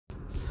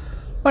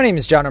My name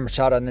is John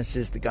Machado, and this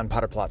is the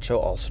Gunpowder Plot Show,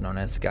 also known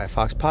as the Guy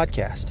Fawkes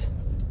Podcast.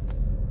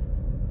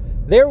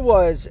 There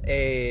was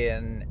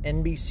an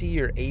NBC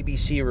or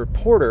ABC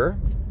reporter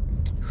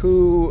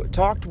who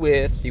talked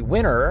with the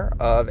winner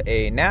of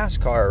a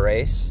NASCAR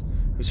race,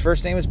 whose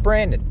first name was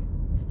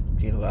Brandon.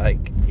 Do you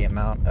like the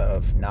amount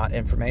of not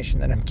information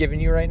that I'm giving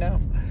you right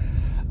now?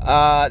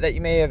 That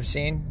you may have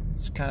seen.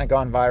 It's kind of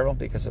gone viral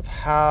because of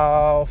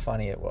how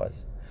funny it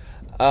was.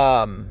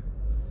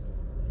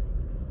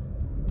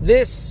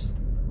 This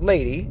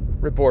lady,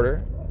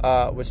 reporter,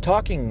 was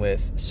talking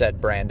with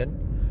said Brandon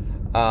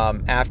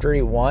after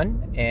he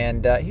won,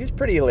 and he was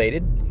pretty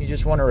elated. He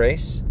just won a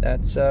race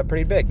that's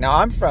pretty big. Now,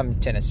 I'm from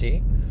Tennessee,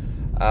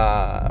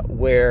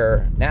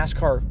 where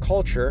NASCAR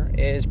culture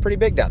is pretty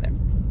big down there.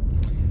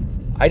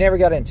 I never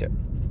got into it.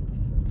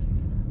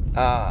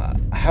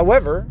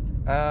 However,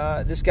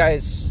 this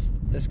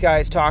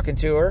guy's talking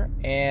to her,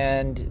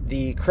 and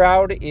the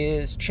crowd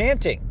is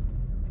chanting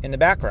in the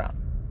background.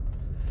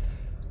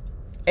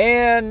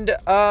 And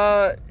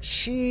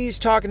she's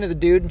talking to the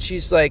dude, and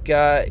she's like,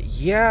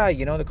 yeah,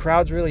 you know, the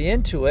crowd's really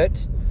into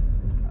it.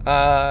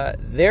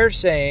 They're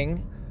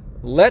saying,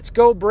 let's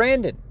go,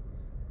 Brandon.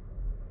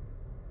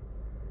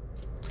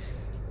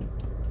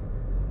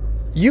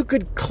 You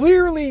could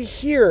clearly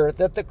hear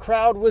that the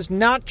crowd was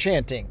not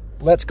chanting,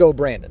 let's go,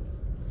 Brandon.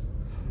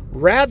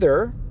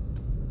 Rather,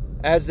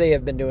 as they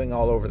have been doing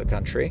all over the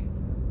country,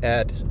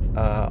 at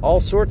all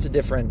sorts of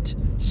different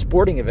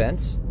sporting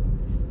events,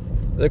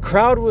 the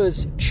crowd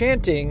was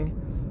chanting,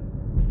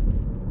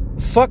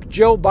 fuck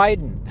Joe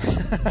Biden.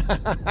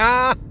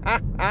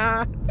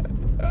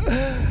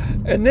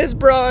 And this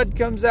broad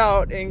comes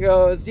out and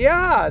goes,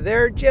 yeah,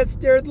 they're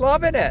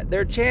loving it.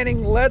 They're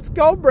chanting, let's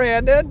go,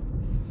 Brandon.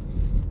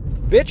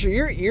 Bitch, are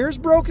your ears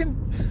broken?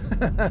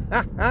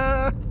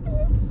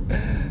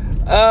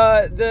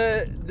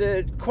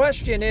 The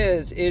question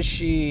is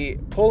she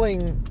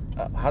pulling,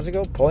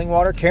 pulling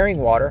water, carrying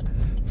water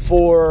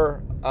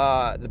for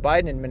the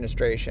Biden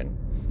administration,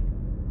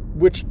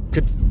 which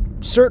could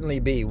certainly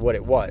be what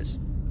it was,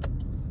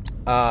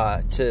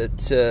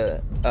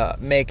 to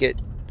make it,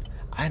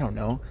 I don't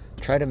know,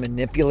 try to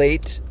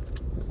manipulate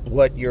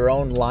what your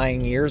own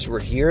lying ears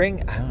were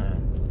hearing. I don't know.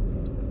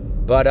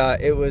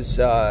 But it was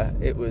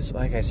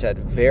like I said,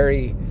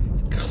 very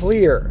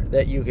clear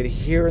that you could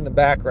hear in the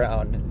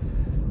background.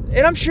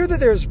 And I'm sure that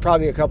there's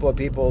probably a couple of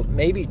people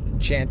maybe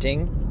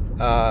chanting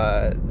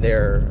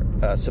their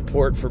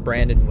support for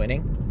Brandon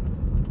winning.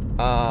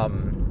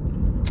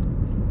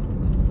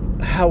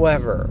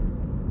 However,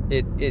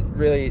 it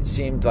really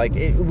seemed like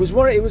it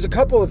was a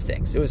couple of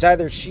things. It was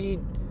either she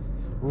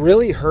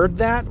really heard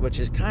that, which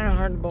is kind of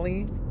hard to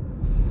believe.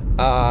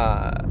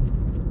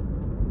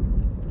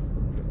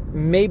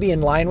 Maybe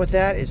in line with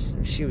that is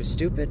she was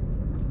stupid.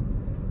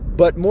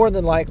 But more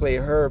than likely,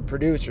 her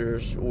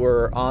producers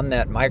were on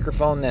that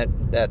microphone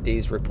that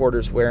these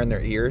reporters wear in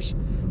their ears,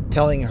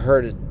 telling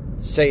her to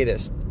say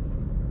this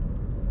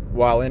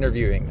while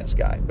interviewing this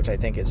guy, which I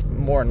think is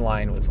more in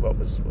line with what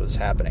was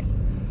happening.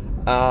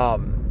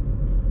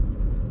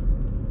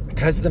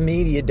 Because the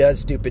media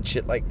does stupid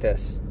shit like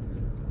this.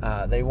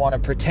 They want to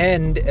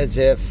pretend as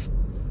if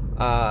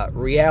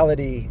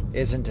reality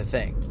isn't a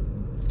thing,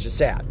 which is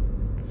sad.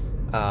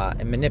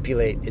 And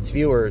manipulate its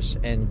viewers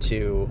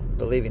into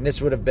believing.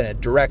 This would have been a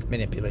direct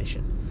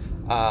manipulation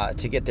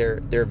to get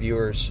their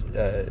viewers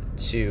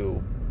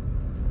to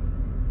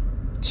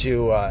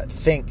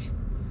think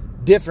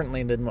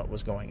differently than what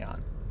was going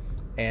on.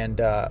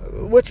 And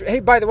which,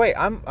 hey, by the way,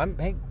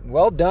 hey,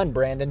 well done,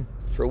 Brandon,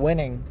 for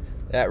winning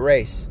that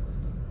race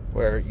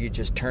where you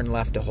just turn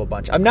left a whole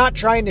bunch. I'm not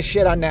trying to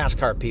shit on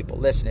NASCAR people.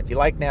 Listen, if you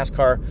like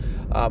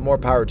NASCAR, more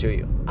power to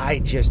you. I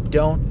just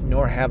don't,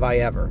 nor have I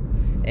ever.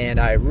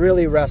 And I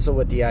really wrestle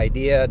with the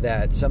idea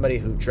that somebody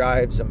who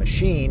drives a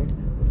machine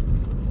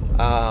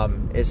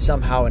is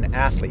somehow an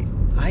athlete.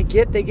 I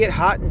get they get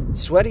hot and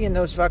sweaty in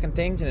those fucking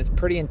things, and it's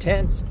pretty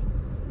intense.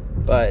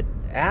 But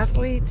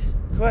athlete?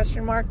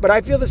 Question mark. But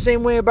I feel the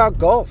same way about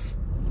golf.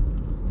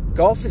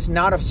 Golf is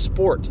not a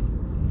sport.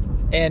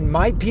 And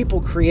my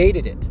people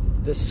created it.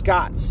 The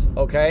Scots,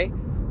 okay?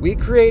 We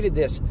created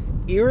this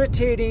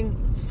irritating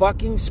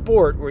fucking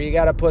sport where you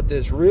got to put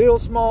this real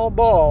small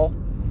ball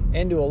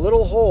into a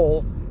little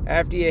hole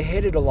after you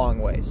hit it a long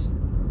ways.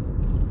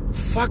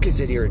 Fuck, is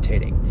it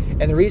irritating.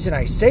 And the reason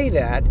I say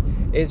that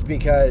is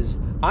because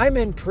I'm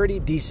in pretty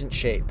decent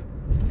shape.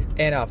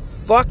 And a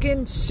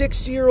fucking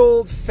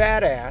 60-year-old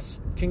fat ass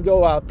can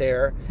go out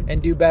there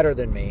and do better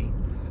than me.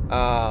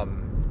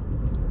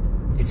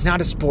 It's not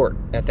a sport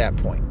at that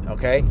point,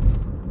 okay?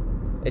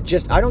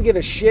 I don't give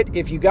a shit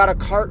if you got a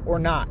cart or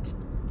not.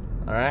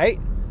 All right?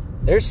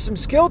 There's some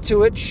skill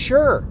to it,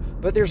 sure.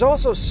 But there's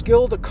also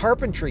skill to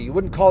carpentry. You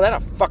wouldn't call that a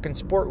fucking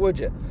sport, would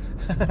you?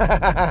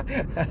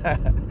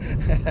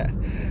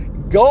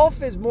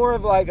 Golf is more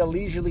of like a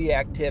leisurely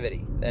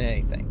activity than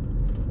anything.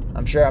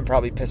 I'm sure I'm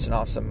probably pissing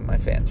off some of my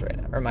fans right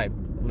now. Or my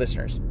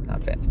listeners,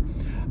 not fans.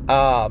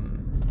 I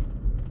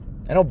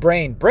know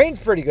Brain's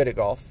pretty good at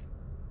golf.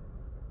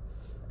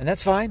 And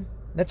that's fine.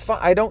 That's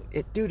fine.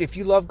 Dude, if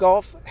you love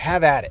golf,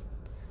 have at it,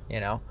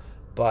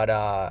 but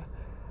I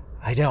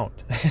don't.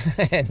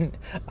 And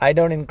I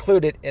don't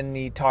include it in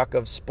the talk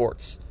of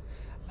sports.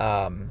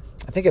 I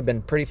think I've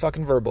been pretty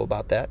fucking verbal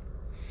about that.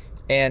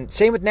 And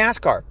same with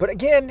NASCAR. But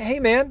again, hey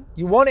man,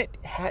 you won it.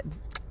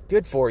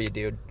 Good for you,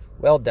 dude.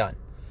 Well done.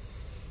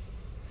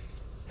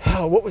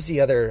 What was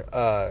the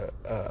other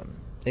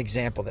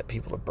example that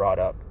people have brought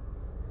up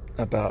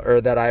about,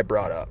 or that I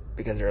brought up?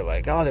 Because they're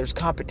like, oh, there's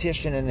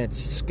competition and it's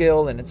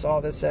skill and it's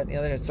all this, that, and the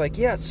other. And it's like,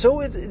 yeah,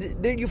 so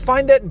you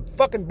find that in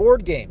fucking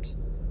board games.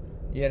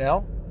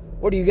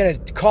 What are you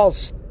going to call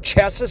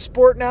chess a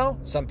sport now?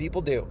 Some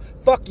people do.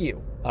 Fuck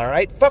you. All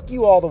right? Fuck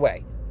you all the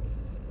way.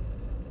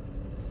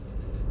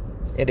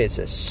 It is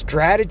a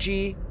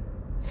strategy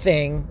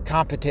thing,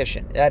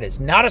 competition. That is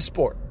not a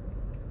sport.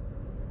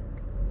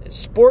 In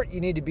sport,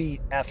 you need to be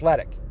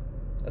athletic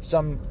of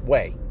some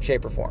way,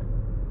 shape, or form.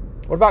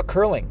 What about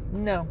curling?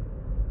 No.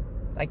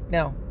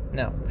 No.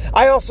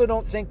 I also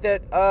don't think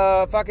that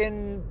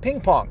fucking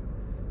ping pong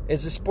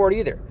is a sport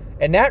either.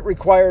 And that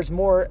requires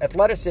more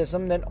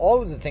athleticism than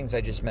all of the things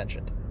I just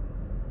mentioned.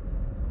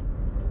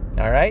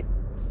 All right?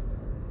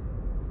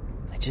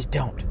 I just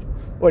don't.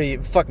 What are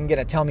you fucking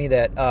gonna tell me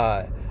that,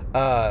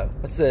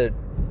 what's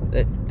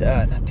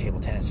not table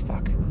tennis,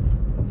 fuck.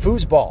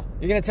 Foosball.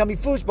 You're gonna tell me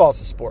foosball's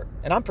a sport.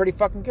 And I'm pretty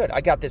fucking good.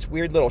 I got this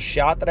weird little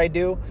shot that I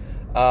do.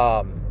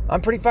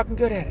 I'm pretty fucking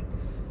good at it.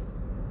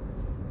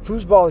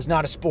 Foosball is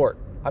not a sport.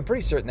 I'm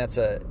pretty certain it's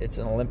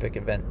an Olympic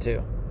event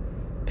too.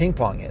 Ping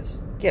pong is.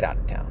 Get out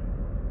of town.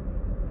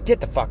 Get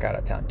the fuck out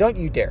of town. Don't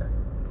you dare.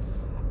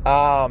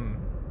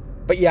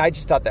 But yeah, I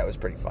just thought that was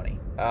pretty funny.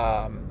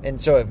 And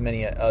so have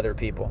many other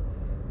people.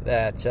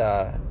 That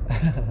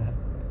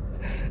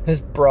this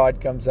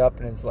broad comes up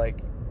and is like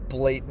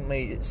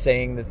blatantly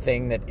saying the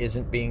thing that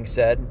isn't being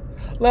said.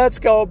 Let's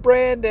go,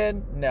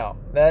 Brandon. No,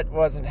 that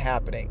wasn't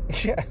happening.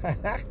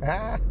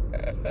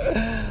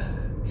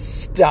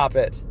 Stop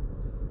it.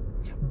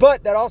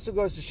 But that also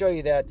goes to show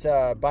you that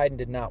Biden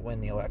did not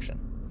win the election.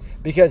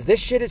 Because this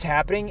shit is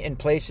happening in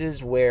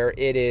places where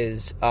it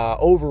is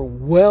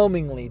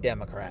overwhelmingly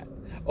Democrat,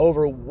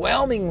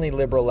 overwhelmingly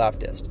liberal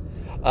leftist.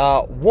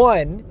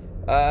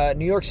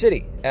 New York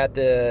City at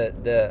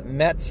the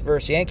Mets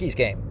versus Yankees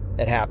game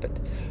that happened.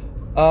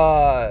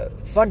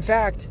 Fun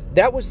fact,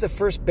 that was the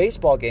first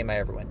baseball game I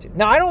ever went to.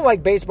 Now, I don't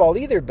like baseball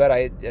either, but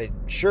I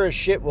sure as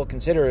shit will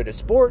consider it a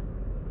sport.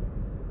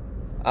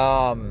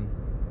 But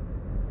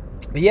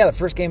yeah, the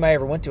first game I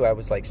ever went to, I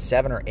was like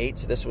 7 or 8,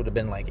 so this would have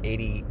been like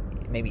 80,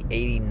 maybe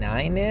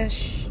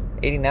 89-ish,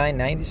 89,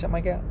 90,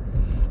 something like that.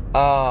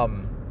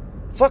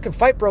 Fucking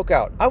fight broke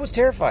out. I was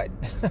terrified.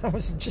 I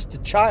was just a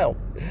child.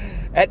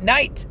 At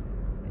night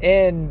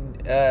in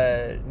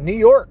New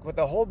York with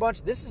a whole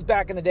bunch. This is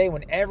back in the day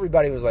when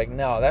everybody was like,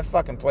 no, that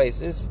fucking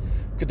place is,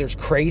 there's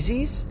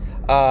crazies.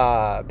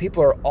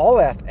 People are all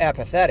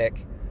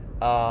apathetic.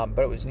 But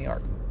it was New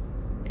York,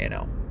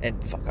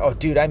 And fuck, oh,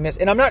 dude, I miss,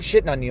 and I'm not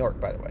shitting on New York,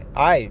 by the way.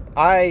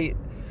 I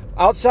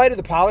outside of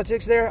the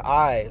politics there,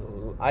 I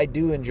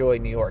do enjoy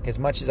New York as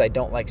much as I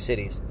don't like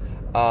cities.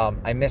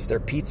 I miss their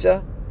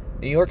pizza.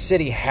 New York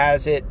City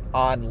has it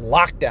on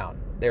lockdown.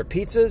 Their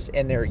pizzas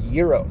and their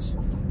gyros.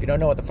 If you don't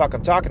know what the fuck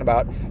I'm talking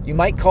about, you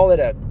might call it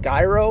a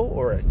gyro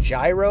or a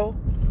gyro.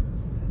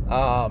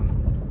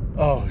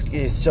 Oh,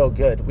 it's so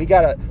good. We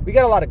got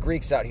a lot of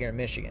Greeks out here in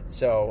Michigan.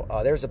 So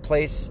there's a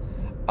place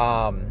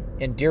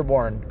in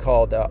Dearborn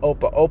called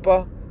Opa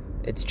Opa.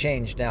 It's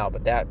changed now,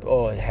 but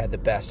it had the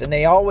best. And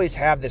they always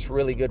have this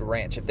really good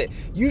ranch.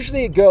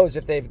 Usually it goes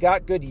if they've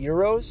got good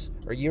gyros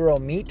or gyro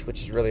meat,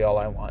 which is really all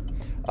I want.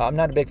 I'm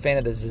not a big fan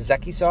of the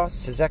tzatziki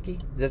sauce.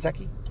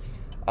 Tzatziki.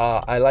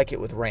 I like it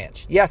with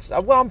ranch. Yes,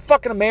 well, I'm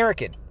fucking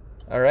American.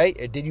 All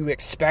right? Did you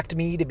expect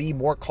me to be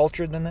more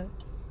cultured than that?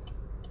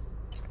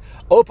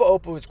 Opa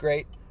Opa was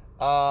great.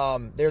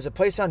 There's a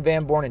place on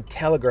Van Born and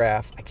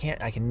Telegraph. I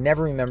can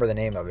never remember the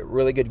name of it.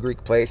 Really good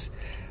Greek place.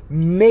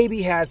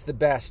 Maybe has the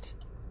best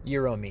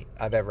gyro meat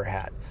I've ever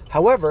had.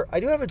 However, I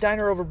do have a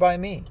diner over by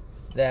me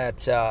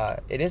that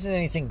it isn't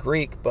anything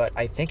Greek, but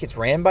I think it's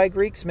ran by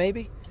Greeks,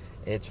 maybe.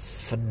 It's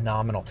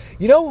phenomenal.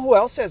 You know who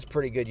else has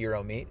pretty good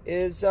gyro meat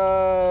is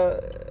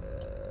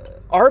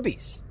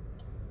Arby's,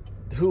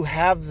 who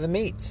have the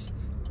meats.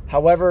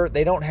 However,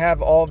 they don't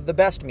have all of the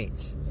best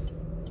meats.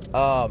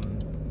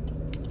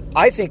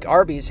 I think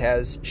Arby's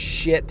has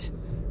shit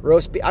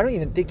roast beef. I don't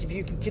even think if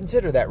you can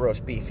consider that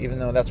roast beef, even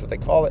though that's what they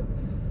call it.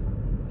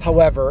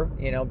 However,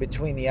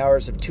 between the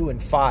hours of 2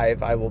 and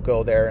 5, I will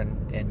go there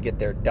and get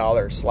their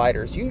dollar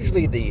sliders.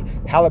 Usually the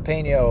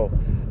jalapeno,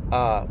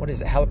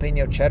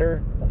 jalapeno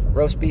cheddar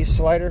roast beef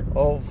slider.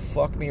 Oh,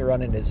 fuck me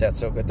running, is that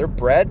so good. Their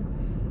bread,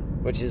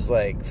 which is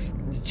like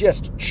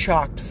just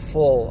chocked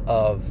full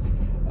of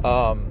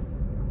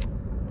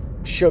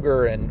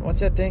sugar and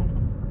what's that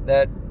thing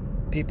that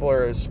people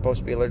are supposed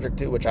to be allergic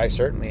to, which I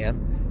certainly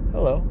am.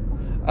 Hello.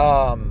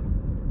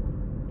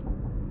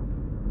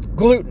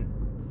 Gluten.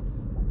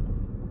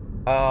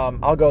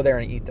 I'll go there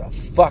and eat the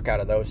fuck out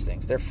of those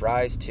things. Their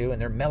fries too,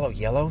 and their mellow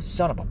yellow.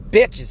 Son of a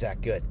bitch, is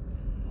that good.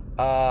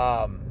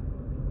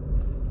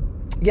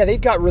 Yeah,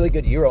 they've got really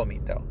good gyro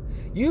meat, though.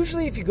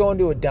 Usually if you go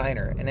into a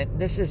diner, and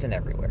this isn't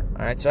everywhere,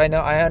 all right? So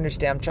I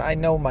understand, I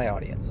know my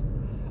audience.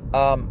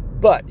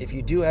 But if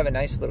you do have a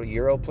nice little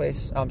gyro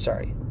place,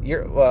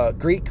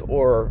 Greek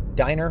or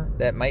diner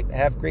that might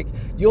have Greek,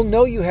 you'll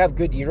know you have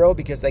good gyro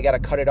because they got to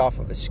cut it off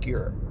of a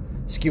skewer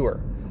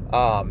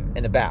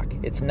in the back.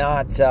 It's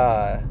not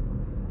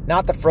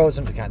the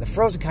frozen kind. The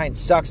frozen kind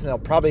sucks, and they'll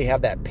probably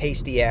have that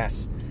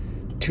pasty-ass,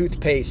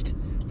 toothpaste,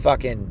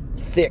 fucking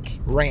thick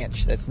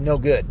ranch that's no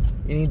good.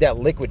 You need that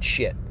liquid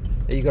shit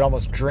that you could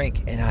almost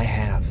drink, and I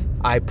have.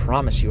 I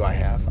promise you I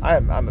have.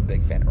 I'm a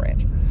big fan of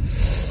ranch.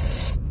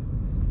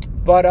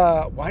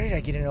 But why did I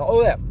get into...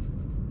 Oh, yeah.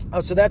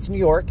 Oh, so that's New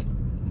York.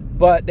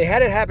 But they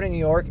had it happen in New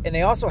York, and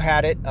they also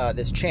had it,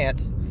 this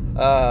chant,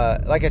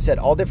 like I said,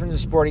 all different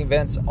sporting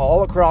events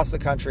all across the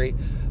country.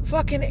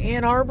 Fucking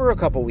Ann Arbor a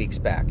couple weeks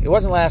back. It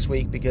wasn't last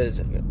week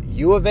because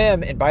U of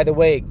M, and by the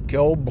way,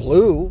 go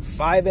blue,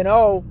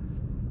 5-0.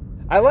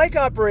 I like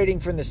operating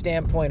from the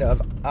standpoint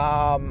of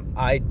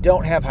I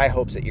don't have high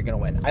hopes that you're going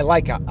to win. I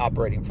like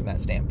operating from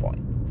that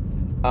standpoint.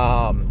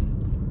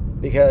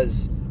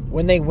 Because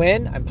when they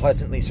win, I'm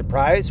pleasantly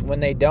surprised. When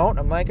they don't,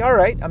 I'm like, all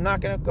right, I'm not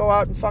going to go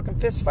out and fucking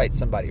fist fight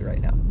somebody right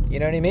now. You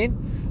know what I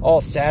mean?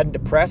 All sad and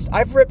depressed.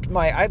 I've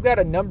got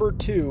a number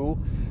 2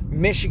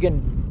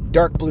 Michigan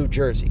dark blue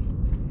jersey.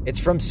 It's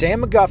from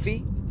Sam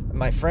McGuffey.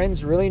 My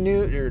friends really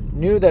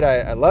knew that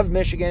I love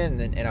Michigan,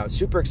 and I was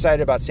super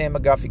excited about Sam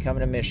McGuffey coming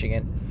to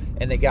Michigan.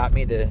 And they got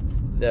me the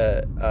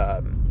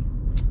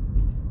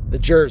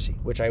jersey,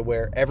 which I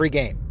wear every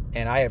game.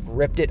 And I have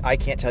ripped it, I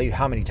can't tell you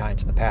how many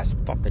times in the past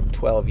fucking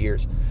 12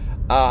 years.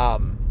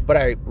 But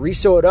I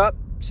re-sew it up,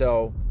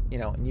 so,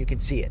 and you can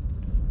see it.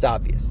 It's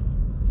obvious.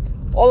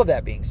 All of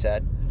that being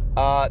said,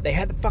 they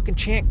had the fucking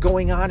chant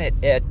going on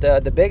at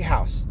the Big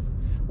House,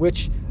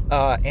 which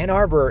Ann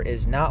Arbor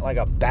is not like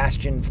a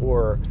bastion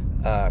for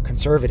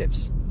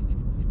conservatives.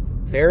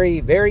 Very,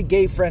 very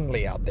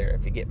gay-friendly out there,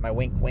 if you get my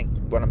wink,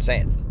 what I'm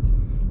saying.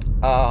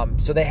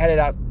 So they had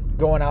it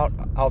going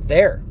out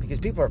there because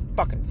people are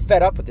fucking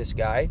fed up with this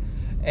guy.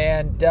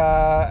 And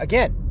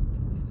again,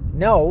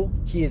 no,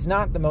 he is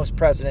not the most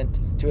president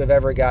to have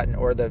ever gotten,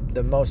 or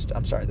the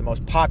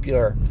most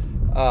popular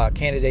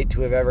candidate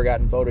to have ever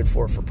gotten voted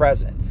for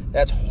president.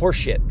 That's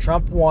horseshit.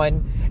 Trump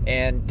won,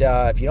 and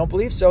if you don't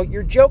believe so,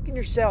 you're joking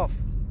yourself.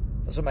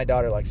 That's what my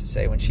daughter likes to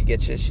say when she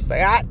gets you. She's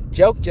like,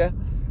 joked ya,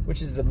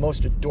 which is the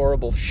most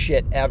adorable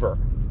shit ever.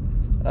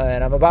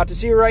 And I'm about to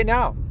see her right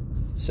now.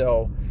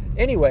 So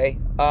anyway,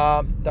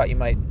 thought you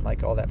might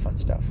like all that fun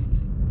stuff.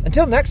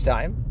 Until next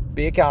time,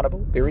 be accountable,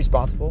 be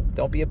responsible,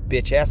 don't be a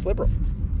bitch-ass liberal.